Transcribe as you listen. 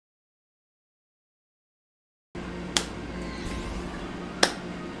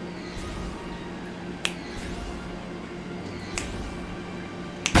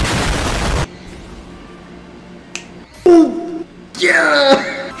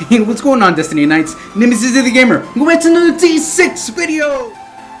Yeah! Hey, what's going on, Destiny Knights? Name is Izzy the Gamer. Welcome back to another T6 video!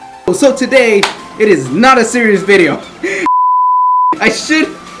 So today, it is not a serious video. I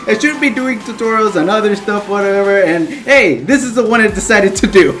should be doing tutorials and other stuff, whatever, and hey, this is the one I decided to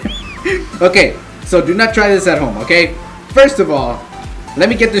do. Okay, so do not try this at home, okay? First of all, let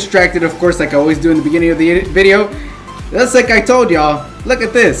me get distracted, of course, like I always do in the beginning of the video. That's like I told y'all. Look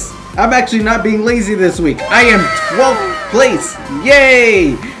at this. I'm actually not being lazy this week. I am 12th place.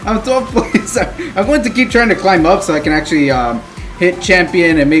 Yay! I'm 12th place. I'm going to keep trying to climb up so I can actually hit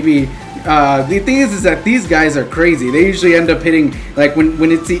champion, and maybe the thing is that these guys are crazy. They usually end up hitting, like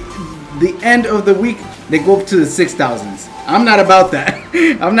when it's the end of the week, they go up to the 6,000s. I'm not about that.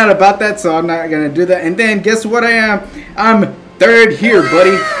 I'm not about that, so I'm not gonna do that. And then guess what I am? I'm third here,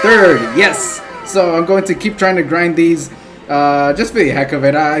 buddy. Third, yes. So I'm going to keep trying to grind these, just for the heck of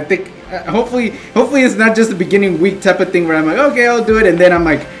it. I think hopefully it's not just the beginning week type of thing where I'm like, okay, I'll do it, and then I'm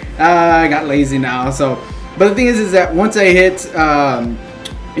like, I got lazy now. So, but the thing is that once I hit,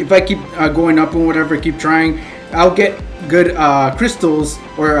 if I keep going up and whatever, keep trying, I'll get good crystals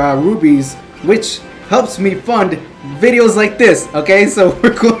or rubies, which helps me fund videos like this. Okay, so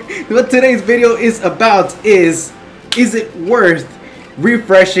what today's video is about is it worth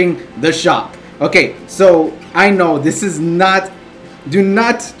refreshing the shop? Okay, so I know this is not, do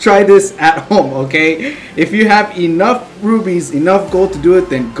not try this at home, okay? If you have enough rubies, enough gold to do it,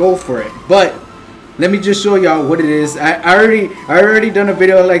 then go for it. But let me just show y'all what it is. I already done a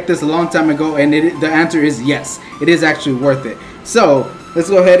video like this a long time ago, and the answer is yes, it is actually worth it. So let's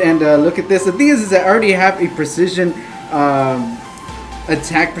go ahead and look at this. The thing is that I already have a precision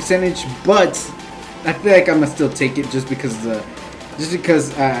attack percentage, but I feel like I'm gonna still take it just because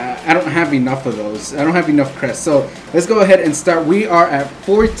I don't have enough of those. I don't have enough crests. So let's go ahead and start. We are at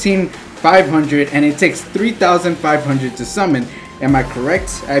 14,500, and it takes 3,500 to summon. Am I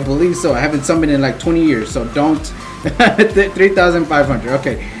correct? I believe so. I haven't summoned in like 20 years, so don't. 3,500.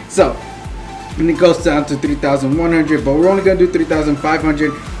 Okay, so and it goes down to 3,100, but we're only gonna do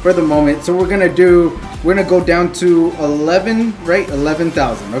 3,500 for the moment. So we're gonna go down to 11, right?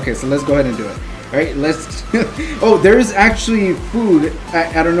 11,000. Okay, so let's go ahead and do it. All right, let's. Oh, there's actually food.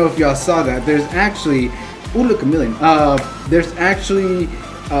 I don't know if y'all saw that. There's actually. Oh, look, a million. There's actually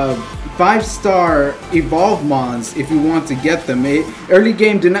 5-star evolve mons if you want to get them. Early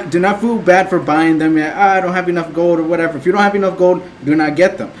game, do not feel bad for buying them. I don't have enough gold or whatever. If you don't have enough gold, do not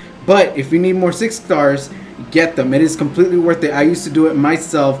get them. But if you need more 6 stars, get them. It is completely worth it. I used to do it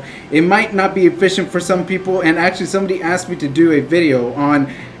myself. It might not be efficient for some people, and actually somebody asked me to do a video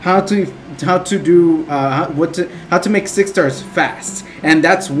on how to make 6 stars fast, and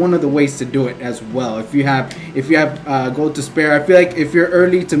that's one of the ways to do it as well. If you have gold to spare, I feel like if you're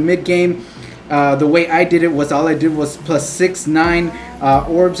early to mid game, the way I did it was all I did was plus 6, 9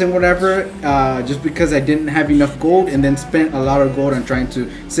 orbs and whatever, just because I didn't have enough gold, and then spent a lot of gold on trying to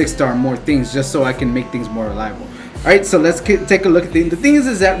 6-star more things just so I can make things more reliable. All right, so let's take a look at the thing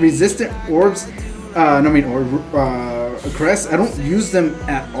is that resistant orbs, Crest, I don't use them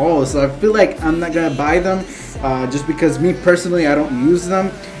at all, so I feel like I'm not gonna buy them, just because me personally, I don't use them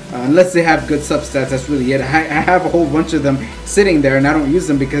unless they have good substats. That's really it. I have a whole bunch of them sitting there, and I don't use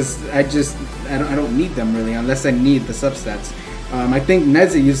them because I don't need them really, unless I need the substats. I think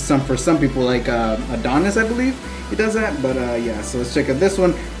Nezzy uses some for some people, like Adonis, I believe he does that. But yeah, so let's check out this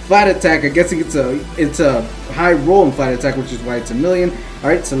one. Flat attack. I guess it's a high roll in flat attack, which is why it's a million. All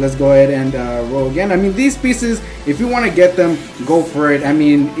right, so let's go ahead and roll again. I mean, these pieces, if you want to get them, go for it. I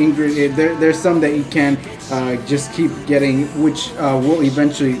mean, there's some that you can just keep getting, which will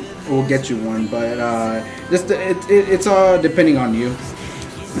eventually get you one. But it's all depending on you.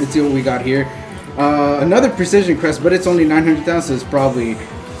 Let's see what we got here. Another precision crest, but it's only 900,000, so it's probably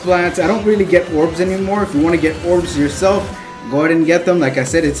flats. I don't really get orbs anymore. If you want to get orbs yourself, go ahead and get them. Like I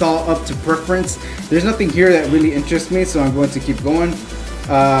said, it's all up to preference. There's nothing here that really interests me, so I'm going to keep going.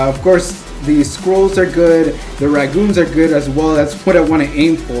 Of course, the scrolls are good. The ragoons are good as well. That's what I want to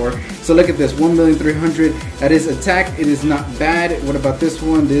aim for. So look at this, 1,300,000. That is attack. It is not bad. What about this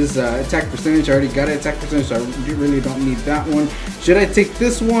one? This attack percentage. I already got it. Attack percentage, so I really don't need that one. Should I take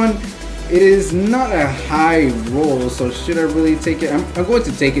this one? It is not a high roll, so should I really take it? I'm going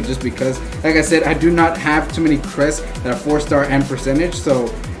to take it just because, like I said, I do not have too many crests that are 4-star and percentage, so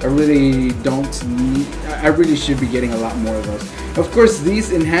I really don't need, I really should be getting a lot more of those. Of course,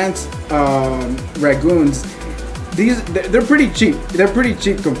 these enhanced ragoons, they're pretty cheap. They're pretty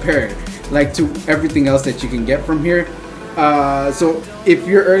cheap compared, like, to everything else that you can get from here. So if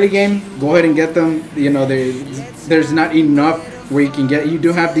you're early game, go ahead and get them. You know, there's not enough where you can get. You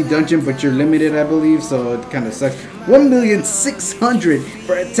do have the dungeon, but you're limited, I believe, so it kind of sucks. 1,600,000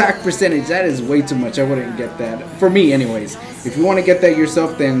 for attack percentage. That is way too much. I wouldn't get that. For me anyways. If you want to get that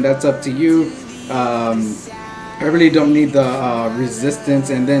yourself, then that's up to you. I really don't need the resistance.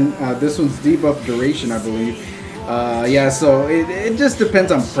 And then this one's debuff duration, I believe. Yeah, so it just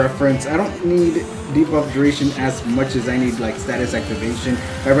depends on preference. I don't need debuff duration as much as I need like status activation.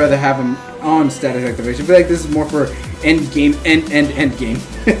 I'd rather have them on status activation. I feel like this is more for end game, end game.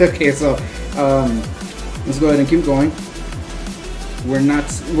 Okay, so let's go ahead and keep going. We're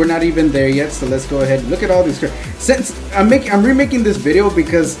not even there yet, so let's go ahead. Look at all these. Since I'm remaking this video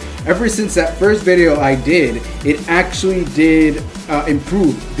because ever since that first video I did, it actually did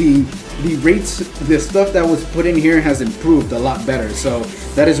improve the rates. The stuff that was put in here has improved a lot better, so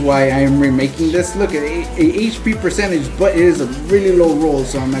that is why I am remaking this. Look at a HP percentage, but it is a really low roll,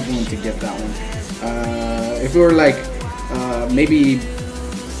 so I'm not going to get that one. If it were like maybe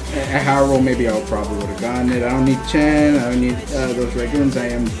a higher roll, maybe I probably would have gotten it. I don't need Chen, I don't need those Ragoons. I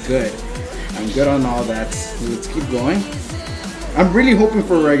am good. I'm good on all that. So let's keep going. I'm really hoping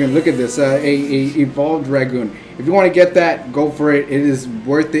for a Ragoon. Look at this, a evolved Ragoon. If you want to get that, go for it. It is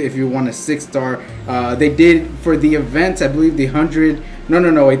worth it if you want a 6-star. They did for the event, I believe the 100.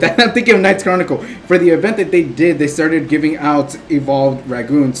 No, wait. I'm thinking of Knights Chronicle. For the event that they did, they started giving out evolved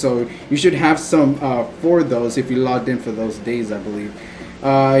Ragoons. So you should have some for those if you logged in for those days, I believe.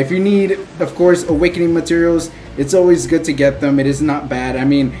 If you need, of course, awakening materials, it's always good to get them. It is not bad. I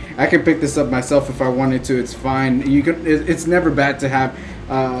mean, I can pick this up myself if I wanted to. It's fine. You can. It's never bad to have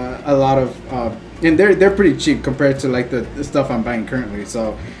a lot of, and they're pretty cheap compared to like the stuff I'm buying currently.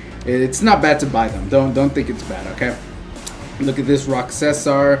 So it's not bad to buy them. Don't think it's bad. Okay. Look at this Rock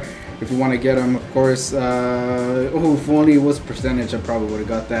Cesar. If you want to get them, of course. Oh, if only it was percentage, I probably would have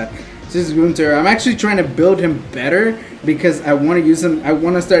got that. This is Gunter. I'm actually trying to build him better because I want to use him. I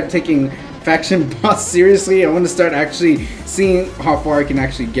want to start taking faction boss seriously. I want to start actually seeing how far I can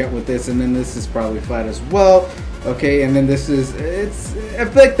actually get with this. And then this is probably flat as well. Okay, and then this is, I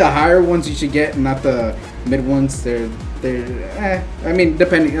feel like the higher ones you should get, not the mid ones. I mean,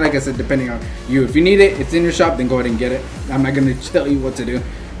 depending, like I said, depending on you. If you need it, it's in your shop, then go ahead and get it. I'm not going to tell you what to do.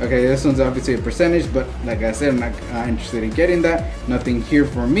 Okay, this one's obviously a percentage, but like I said, I'm not interested in getting that. Nothing here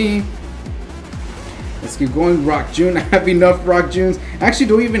for me. Let's keep going. Rock June. I have enough Rock Junes. I actually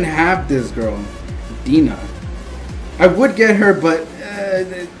don't even have this girl, Dina. I would get her, but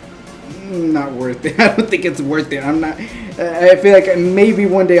not worth it. I don't think it's worth it. I'm not. I feel like maybe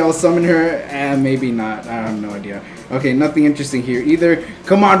one day I'll summon her. Maybe not. I have no idea. Okay, nothing interesting here either.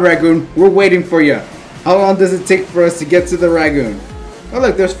 Come on, Ragoon. We're waiting for you. How long does it take for us to get to the Ragoon? Oh,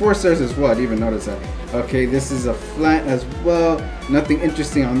 look, there's 4 stars as well. I didn't even notice that. Okay, this is a flat as well. Nothing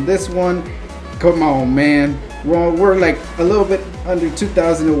interesting on this one. Come on, man. We're like a little bit under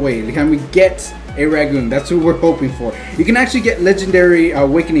 2,000 away. Can we get a Ragoon? That's who we're hoping for. You can actually get legendary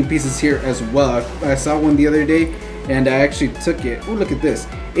awakening pieces here as well. I saw one the other day and I actually took it. Oh, look at this.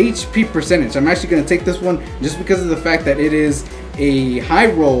 HP percentage. I'm actually going to take this one just because of the fact that it is a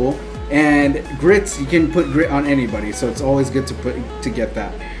high roll, and grits, you can put grit on anybody, so it's always good to get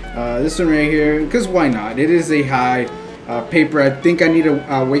that. This one right here, because why not? It is a high paper. I think I need to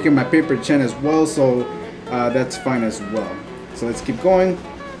awaken my paper Chen as well, so that's fine as well. So let's keep going.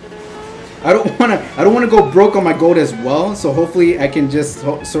 I don't wanna go broke on my gold as well, so hopefully I can just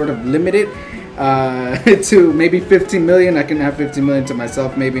sort of limit it to maybe 15 million. I can have 15 million to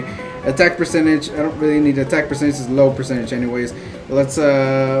myself maybe. Attack percentage, I don't really need attack percentage. It's low percentage anyways. Let's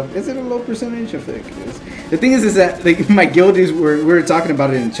is it a low percentage? I think it is. The thing is that like my guildies we were talking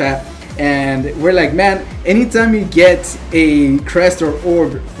about it in chat, and we're like, man, anytime you get a crest or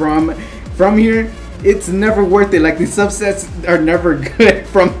orb from here, it's never worth it. Like the subsets are never good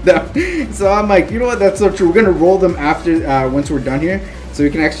from them. So I'm like, you know what, that's so true. We're gonna roll them after once we're done here, so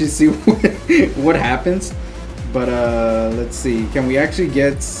we can actually see what happens. But let's see, can we actually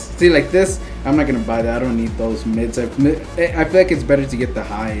get, see like this? I'm not gonna buy that. I don't need those mids. I feel like it's better to get the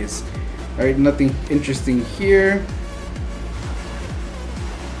highs. All right, nothing interesting here.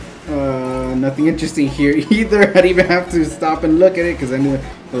 Nothing interesting here either. I didn't even have to stop and look at it because I knew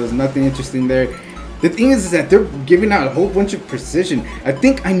there was nothing interesting there. The thing is that they're giving out a whole bunch of precision. I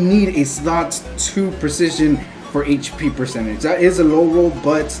think I need a slot 2 precision for HP percentage. That is a low roll,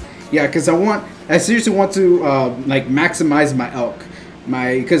 but yeah, because I seriously want to like maximize my elk,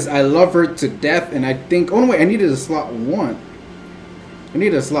 because I love her to death, and I think, oh no wait, I needed a slot 1. I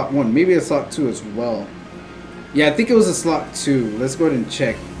need a slot 1, maybe a slot 2 as well. Yeah, I think it was a slot 2. Let's go ahead and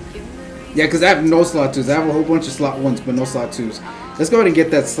check. Yeah, because I have no slot 2s. I have a whole bunch of slot 1s, but no slot 2s. Let's go ahead and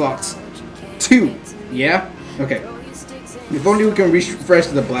get that slot 2. Yeah? Okay. If only we can refresh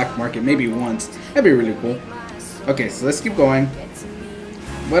the black market maybe once. That'd be really cool. Okay, so let's keep going.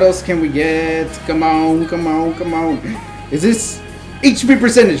 What else can we get? Come on, come on, come on. Is this HP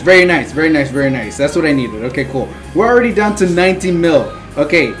percentage? Very nice, very nice, very nice. That's what I needed. Okay, cool. We're already down to 19 mil.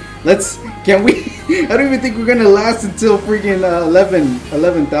 Okay, can we? I don't even think we're gonna last until freaking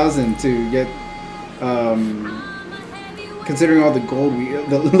 11,000 to get, considering all the gold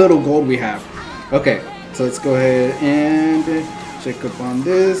the little gold we have. Okay, so let's go ahead and check up on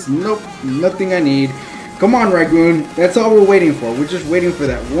this. Nope, nothing I need. Come on, Ragoon. That's all we're waiting for. We're just waiting for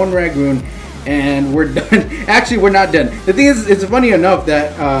that one Ragoon, and we're done. Actually, we're not done. The thing is, it's funny enough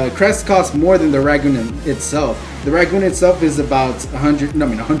that Crest costs more than the Ragoon itself. The Ragoon itself is about 100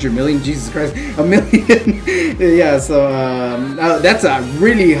 million. Jesus Christ, a million. Yeah, so that's a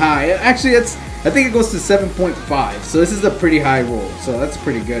really high. Actually, I think it goes to 7.5. So this is a pretty high roll. So that's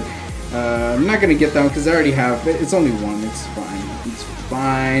pretty good. I'm not gonna get that one because I already have. It's only one. It's fine. It's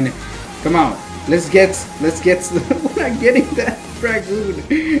fine. Come on. Let's get. We're not getting that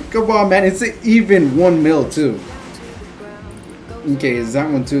Ragoon. Come on, man. It's even 1 mil too. Okay, is that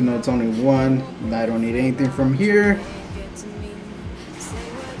one too? No, it's only one. I don't need anything from here.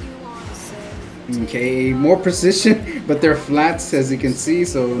 Okay, more precision, but they're flats as you can see.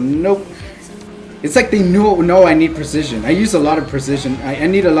 So nope. It's like they know I need precision. I use a lot of precision. I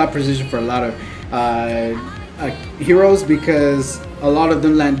need a lot of precision for a lot of heroes because a lot of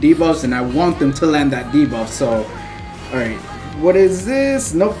them land debuffs and I want them to land that debuff. So, alright. What is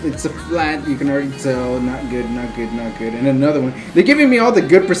this? Nope, it's a flat. You can already tell. Not good, not good, not good. And another one. They're giving me all the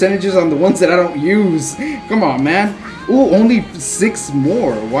good percentages on the ones that I don't use. Come on, man. Ooh, only 6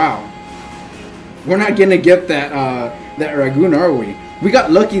 more. Wow. We're not gonna get that Ragoon, are we? We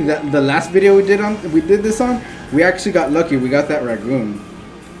got lucky that the last video we did this on, we actually got lucky. We got that Ragoon,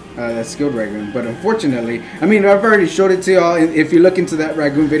 that skilled Ragoon. But unfortunately, I mean, I've already showed it to y'all. If you look into that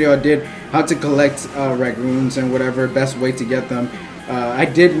Ragoon video I did, how to collect Ragoons and whatever, best way to get them. I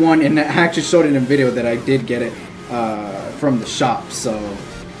did one, and I actually showed it in a video that I did get it from the shop. So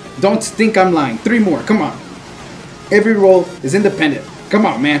don't think I'm lying. 3 more. Come on. Every roll is independent. Come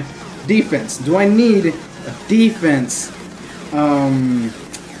on, man. Defense. Do I need a defense? I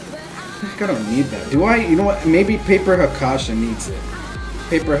don't need that. Do I? You know what? Maybe Paper Hakasha needs it.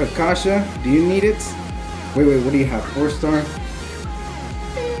 Paper Hakasha, do you need it? Wait, what do you have? 4-star?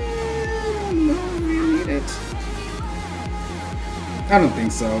 No, you need it. I don't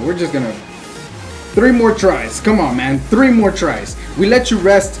think so. We're just gonna 3 more tries. Come on, man. 3 more tries. We let you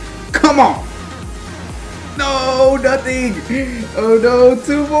rest. Come on. No, nothing. Oh no,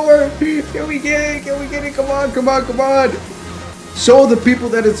 2 more. Can we get it? Can we get it? Come on, come on, come on. Show the people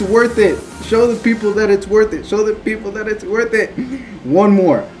that it's worth it. Show the people that it's worth it. Show the people that it's worth it. 1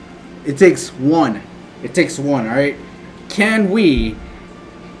 more. It takes 1. It takes 1, alright? Can we?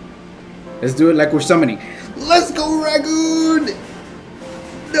 Let's do it like we're summoning. Let's go, Ragoon!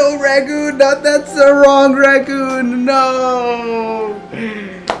 No, Ragoon. Not that's the wrong Ragoon. No.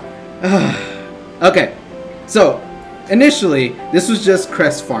 Okay. So, initially, this was just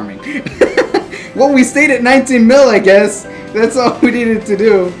Crest farming. Well, we stayed at 19 mil, I guess. That's all we needed to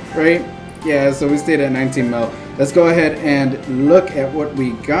do, right? Yeah, so we stayed at 19 mil. Let's go ahead and look at what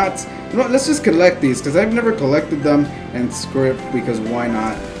we got. You know what, let's just collect these, because I've never collected them, and screw it, because why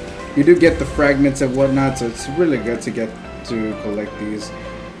not? You do get the fragments and whatnot, so it's really good to get to collect these.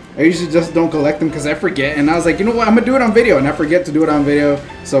 I usually just don't collect them because I forget, and I was like, you know what, I'm gonna do it on video, and I forget to do it on video,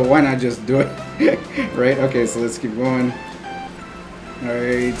 so why not just do it? Right? Okay, so let's keep going.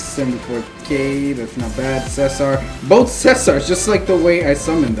 Alright, 74k, that's not bad. Cesar, both Cesars, just like the way I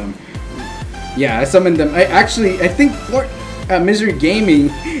summoned them. Yeah, I summoned them. I think Misery Gaming,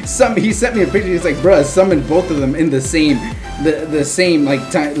 he sent me a picture. He's like, bro, I summoned both of them in the same like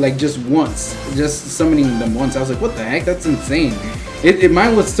time, like just once, just summoning them once. I was like, what the heck? That's insane.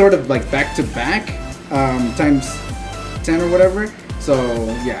 Mine was sort of like back to back, times 10 or whatever. So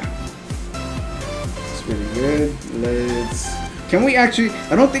yeah, it's really good. Can we actually?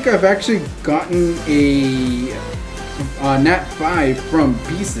 I don't think I've actually gotten a Nat 5 from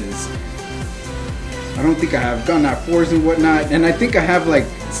pieces. I don't think I have gotten Nat 4s and whatnot, and I think I have like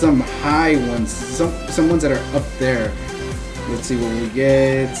some high ones, some ones that are up there. Let's see what we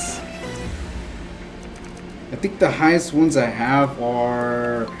get. I think the highest ones I have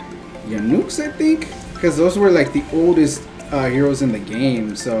are Yanooks, I think, because those were like the oldest heroes in the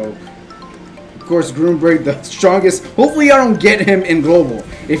game. So of course, Grunberg, the strongest. Hopefully y'all don't get him in global.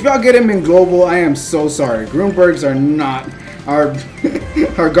 If y'all get him in global, I am so sorry. Grunbergs are not are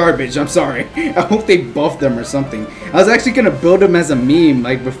garbage. I'm sorry. I hope they buff them or something. I was actually gonna build him as a meme,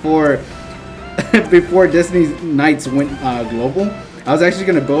 like before Destiny Knights went global. I was actually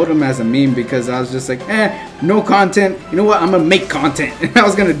gonna build him as a meme because I was just like, no content. You know what? I'm gonna make content. And I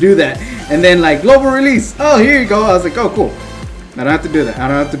was gonna do that. And then like global release. Oh, here you go. I was like, oh, cool. I don't have to do that. I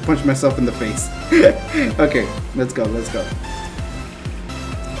don't have to punch myself in the face. Okay, let's go. Let's go.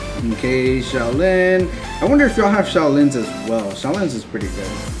 Okay, Shaolin. I wonder if y'all have Shaolins as well. Shaolins is pretty good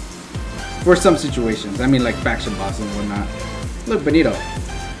for some situations. I mean, like faction bosses and whatnot. Look, Benito.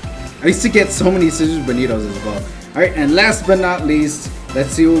 I used to get so many scissors Benitos as well. Alright, and last but not least, let's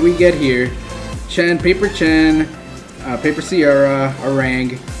see what we get here. Chen, Paper Chen, Paper Sierra,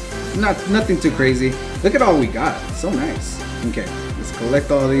 Orang. Nothing too crazy. Look at all we got. So nice. Okay, let's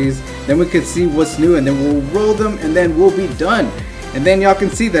collect all these. Then we can see what's new, and then we'll roll them, and then we'll be done. And then y'all can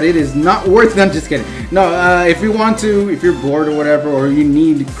see that it is not worth it. I'm just kidding. No, if you want to, if you're bored or whatever, or you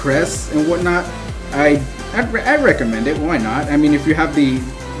need crests and whatnot, I'd recommend it. Why not? I mean, if you have the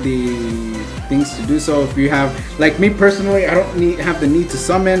things to do so, if you have, like me personally, I don't have the need to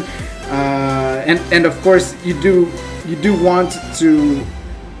summon, and of course you do want to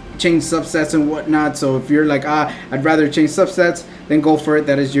change subsets and whatnot. So if you're like, I'd rather change subsets, then go for it.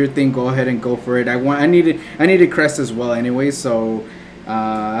 That is your thing. Go ahead and go for it. I needed Crest as well anyway, so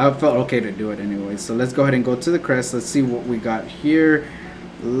I felt okay to do it anyway. So let's go ahead and go to the Crest. Let's see what we got here.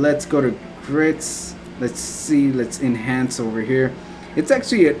 Let's go to grits. Let's see. Let's enhance over here. It's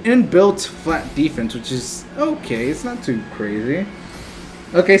actually an inbuilt flat defense, which is okay. It's not too crazy.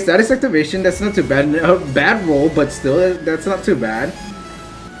 Okay, status activation. That's not too bad. Bad roll, but still, that's not too bad.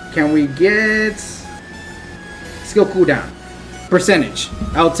 Can we get skill cooldown? Percentage.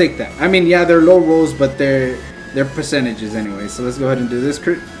 I'll take that. I mean, yeah, they're low rolls, but they're percentages anyway. So let's go ahead and do this.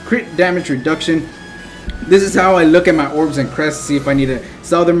 Crit damage reduction. This is how I look at my orbs and crests, see if I need to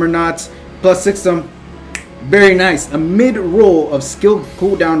sell them or not. +6 them. Very nice. A mid-roll of skill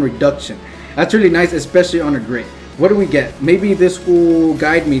cooldown reduction. That's really nice, especially on a grid. What do we get? Maybe this will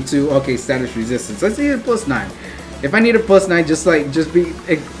guide me to, okay, status resistance. Let's see a +9. If I need a +9,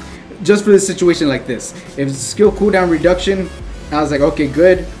 just for the situation like this. If it's skill cooldown reduction, I was like, okay,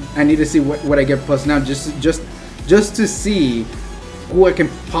 good. I need to see what I get +9 just to see who I can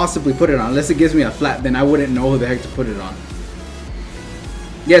possibly put it on. Unless it gives me a flat, then I wouldn't know who the heck to put it on.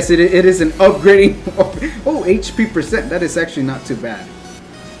 Yes, it is an upgrading. Oh, HP percent. That is actually not too bad.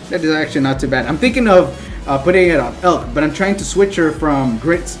 That is actually not too bad. I'm thinking of putting it on Elk, but I'm trying to switch her from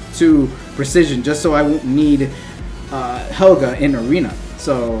Grit to Precision just so I won't need Helga in Arena.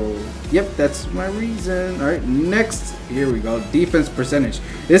 So, yep, that's my reason. Alright, next, here we go. Defense percentage.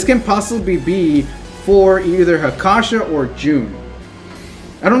 This can possibly be for either Hakasha or June.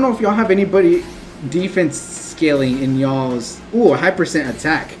 I don't know if y'all have anybody defense scaling in y'all's. Ooh, a high percent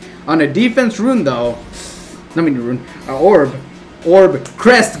attack. On a defense rune though, I mean rune, orb,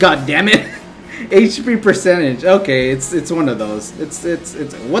 crest, god damn it. HP percentage. Okay, it's one of those. It's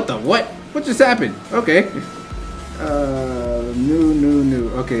what just happened? Okay. New.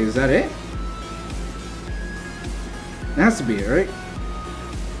 Okay, is that it? That has to be it, right?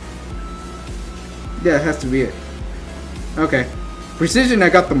 Yeah, it has to be it. Okay. Precision I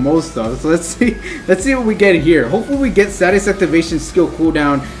got the most though, so let's see what we get here. Hopefully we get status activation skill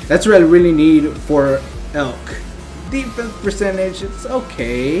cooldown. That's what I really need for Elk. Defense percentage, it's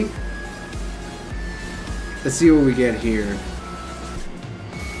okay. Let's see what we get here.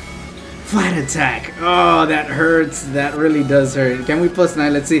 Flat attack. Oh, that hurts. That really does hurt. Can we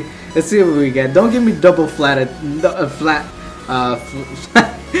 +9? Let's see what we get. Don't give me double flat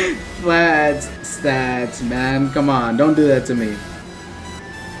stats, man. Come on, don't do that to me.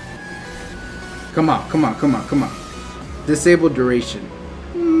 Come on. Disable duration.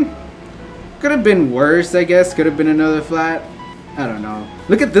 Could have been worse, I guess. Could have been another flat. I don't know.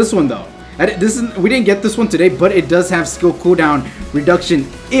 Look at this one though. We didn't get this one today, but it does have skill cooldown reduction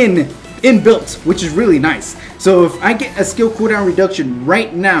inbuilt, which is really nice. So if I get a skill cooldown reduction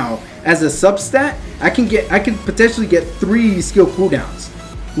right now as a substat, I can potentially get 3 skill cooldowns,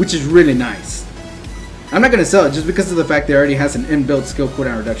 which is really nice. I'm not gonna sell it just because of the fact that it already has an inbuilt skill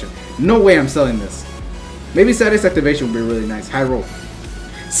cooldown reduction. No way I'm selling this. Maybe status activation would be really nice. High roll.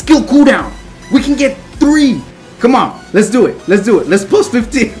 Skill cooldown. We can get 3. Come on, let's do it. Let's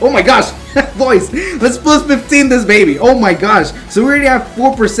 +15. Oh my gosh, boys, let's +15 this baby. Oh my gosh. So we already have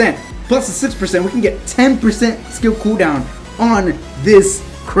 4% plus a 6%. We can get 10% skill cooldown on this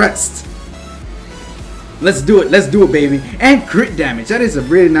crest. Let's do it, baby. And crit damage. That is a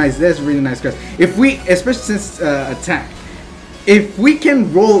really nice. That's a really nice crest. If we, especially since attack, if we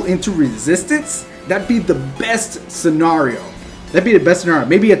can roll into resistance, that'd be the best scenario.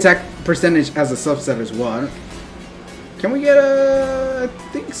 Maybe attack percentage as a subset as well. Can we get a? I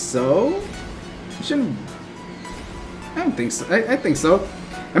think so. We shouldn't. I don't think so. I think so.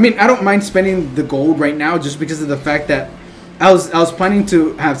 I mean, I don't mind spending the gold right now just because of the fact that I was planning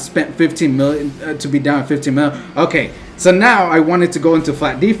to have spent 15 million to be down at 15 million. Okay, so now I wanted to go into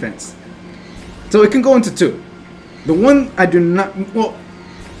flat defense. So it can go into two. The one I do not, well,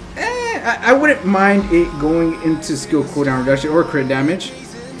 I wouldn't mind it going into skill cooldown reduction or crit damage.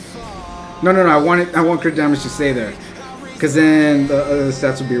 No, I want crit damage to stay there, because then the other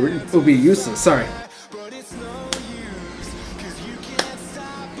stats will be useless. Sorry.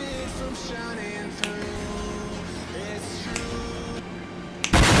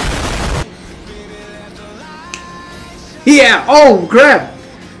 Yeah. Oh crap!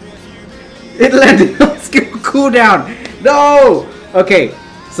 It landed on skill cooldown. No. Okay.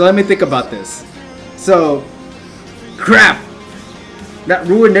 So let me think about this. So, crap. That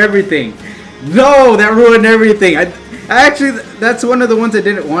ruined everything. No, that ruined everything. I actually, that's one of the ones I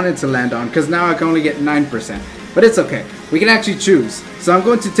didn't want it to land on, because now I can only get 9%. But it's okay. We can actually choose. So I'm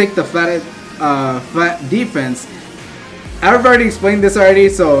going to take the flat defense. I've already explained this already,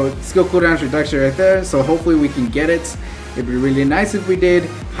 so skill cooldown reduction right there. So hopefully we can get it. It'd be really nice if we did.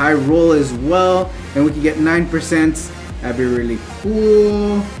 High roll as well, and we can get 9%. That'd be really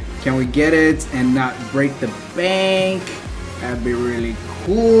cool. Can we get it and not break the bank? That'd be really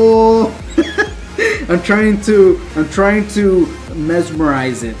cool. I'm trying to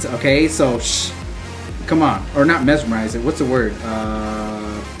mesmerize it. Okay, so shh. Come on, or not mesmerize it. What's the word?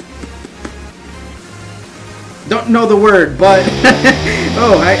 Don't know the word, but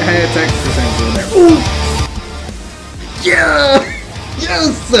oh, high attack percentage over there. Ooh. Yeah,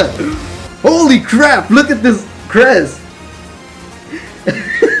 yes. Holy crap! Look at this Crest.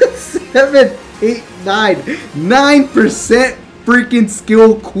 7, 8, 9% freaking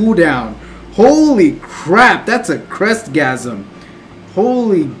skill cooldown. Holy crap, that's a Crestgasm.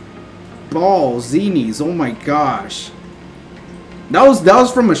 Holy balls, zenies. Oh my gosh. That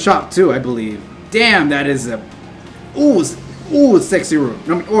was from a shop too, I believe. Damn, that is a sexy room. I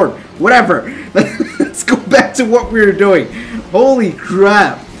mean, or whatever. Let's go back to what we were doing. Holy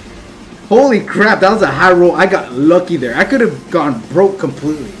crap. Holy crap, that was a high roll. I got lucky there. I could have gone broke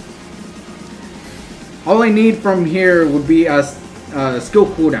completely. All I need from here would be a skill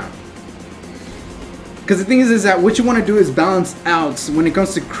cooldown. Because the thing is that what you want to do is balance out. When it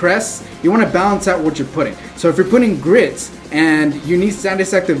comes to Crest, you want to balance out what you're putting. So if you're putting grits and you need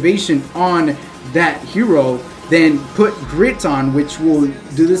status activation on that hero, then put grit on, which will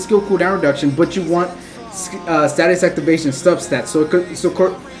do the skill cooldown reduction, but you want status activation substats,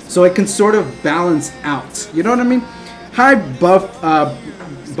 so it can sort of balance out. You know what I mean? High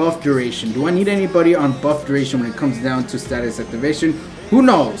buff duration. Do I need anybody on buff duration when it comes down to status activation? Who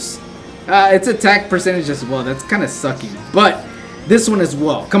knows? It's attack percentage as well. That's kind of sucky. But this one as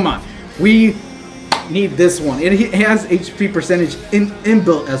well. Come on. We need this one. It has HP percentage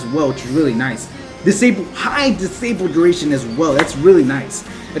inbuilt as well, which is really nice. High disable duration as well. That's really nice.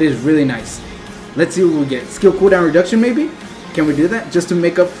 That is really nice. Let's see what we get. Skill cooldown reduction maybe? Can we do that just to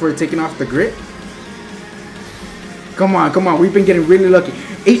make up for taking off the grit? Come on, come on. We've been getting really lucky.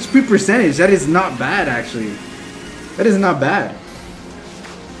 HP percentage. That is not bad, actually. That is not bad.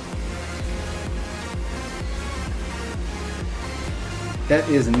 That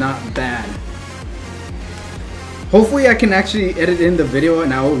is not bad. Hopefully I can actually edit in the video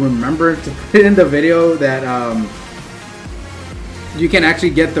and I will remember to put it in the video that you can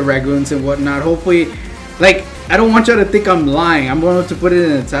actually get the Ragoons and whatnot. Hopefully, like, I don't want y'all to think I'm lying. I'm going to put it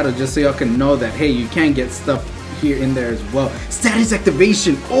in the title just so y'all can know that, hey, you can get stuff here in there as well. Status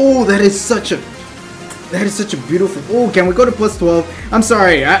activation. Oh, that is such a beautiful. Oh, can we go to plus 12? I'm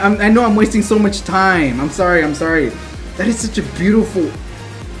sorry. I know I'm wasting so much time. I'm sorry. That is such a beautiful.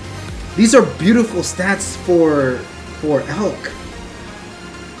 These are beautiful stats for elk.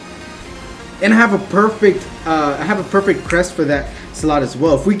 And I have a perfect crest for that slot as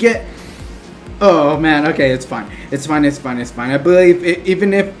well. If we get, oh man, okay, it's fine. I believe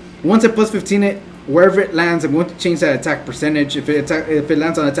even if once I plus 15 it, wherever it lands, I'm going to change that attack percentage. If it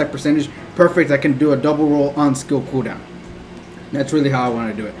lands on attack percentage, perfect. I can do a double roll on skill cooldown. That's really how I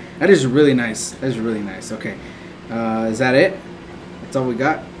want to do it. That is really nice. That is really nice. Okay, is that it? That's all we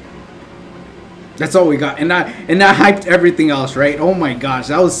got. That's all we got, and I hyped everything else, right? Oh my gosh,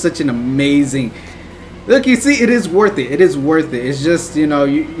 that was such an amazing. Look, you see, it is worth it. It is worth it. It's just, you know,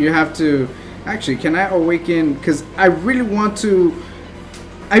 you have to. Actually, can I awaken? Because I really want to.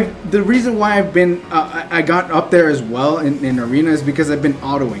 The reason why I got up there as well in arena is because I've been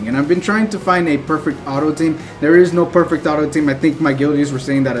autoing, and I've been trying to find a perfect auto team. There is no perfect auto team. I think my guildies were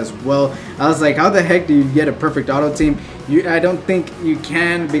saying that as well. I was like, how the heck do you get a perfect auto team? I don't think you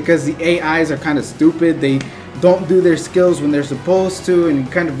can, because the AIs are kind of stupid. They don't do their skills when they're supposed to, and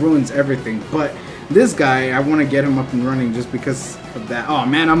it kind of ruins everything. But this guy, I want to get him up and running just because of that. Oh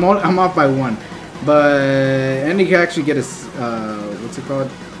man, I'm off by 1, but and he can actually get his what's it called?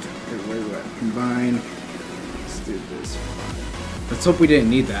 Where are we at? Combine. Let's do this. Let's hope we didn't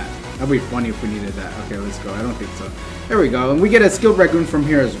need that. That'd be funny if we needed that. Okay, let's go. I don't think so. There we go, and we get a skilled Ragoon from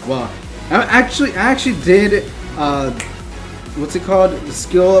here as well. I actually did what's it called?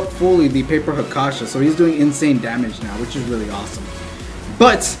 Skill up fully the Paper Hakasha, so he's doing insane damage now, which is really awesome.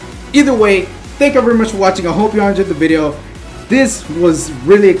 But either way, thank you very much for watching. I hope you all enjoyed the video. This was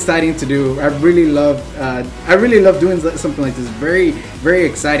really exciting to do. I really love doing something like this. Very, very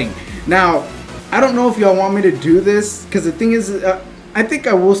exciting. Now, I don't know if y'all want me to do this, because the thing is, I think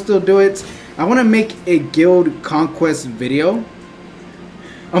I will still do it. I want to make a guild conquest video.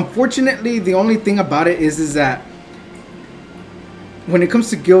 Unfortunately, the only thing about it is that when it comes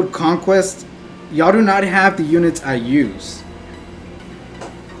to guild conquest, y'all do not have the units I use.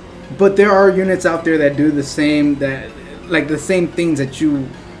 But there are units out there that do the same, like the same things that you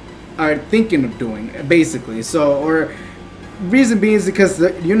are thinking of doing, basically. So, or reason being is because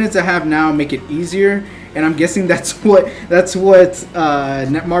the units I have now make it easier, and I'm guessing that's what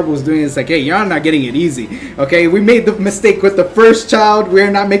Netmarble is doing. It's like, hey, you're not getting it easy, okay? We made the mistake with the first child.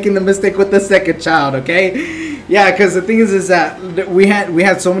 We're not making the mistake with the second child, okay? Yeah, because the thing is that we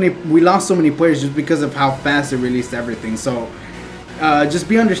lost so many players just because of how fast they released everything. So just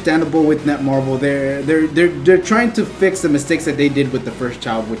be understandable with Netmarble. They're trying to fix the mistakes that they did with the first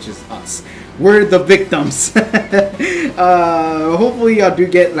child, which is us. We're the victims. Hopefully y'all do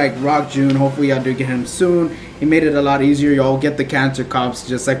get like Rock June. Hopefully y'all do get him soon. He made it a lot easier. Y'all get the cancer cops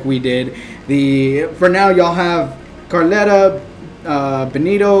just like we did. For now y'all have Carletta,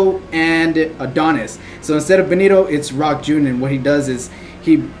 Benito, and Adonis. So instead of Benito, it's Rock June, and what he does is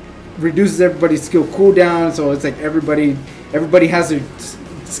he reduces everybody's skill cooldown. So it's like everybody has their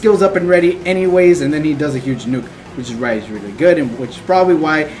skills up and ready anyways, and then he does a huge nuke, which is why he's really good, and which is probably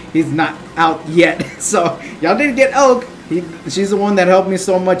why he's not out yet. So y'all didn't get Elk. She's the one that helped me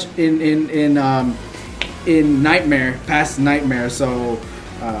so much in Nightmare, past Nightmare. So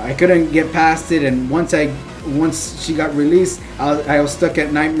I couldn't get past it, and once she got released, I was stuck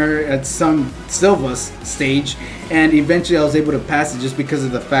at Nightmare at some Silva's stage, and eventually I was able to pass it just because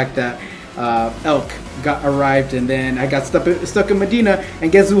of the fact that Elk arrived, and then I got stuck in Medina,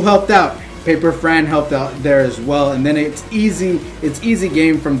 and guess who helped out? Paper Fran helped out there as well, and then it's easy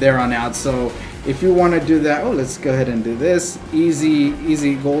game from there on out. So if you want to do that, let's go ahead and do this.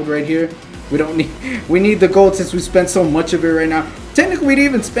 Easy gold right here. We need the gold since we spent so much of it right now. Technically, we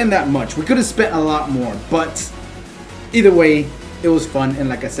didn't even spend that much. We could have spent a lot more, but either way, it was fun. And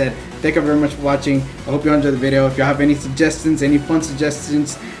like I said, thank you very much for watching. I hope you enjoyed the video. If you have any suggestions, any fun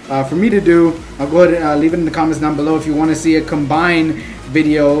suggestions for me to do, I'll go ahead and leave it in the comments down below. If you want to see a combine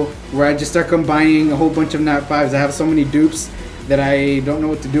video where I just start combining a whole bunch of Nat 5s. I have so many dupes that I don't know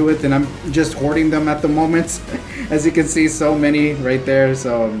what to do with, and I'm just hoarding them at the moment. As you can see, so many right there.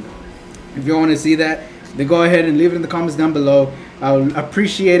 So if you want to see that, then go ahead and leave it in the comments down below. I'll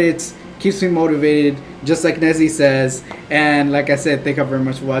appreciate it. Keeps me motivated, just like Nezzy says. And like I said, thank you very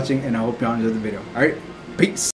much for watching, and I hope you all enjoyed the video. Alright, peace.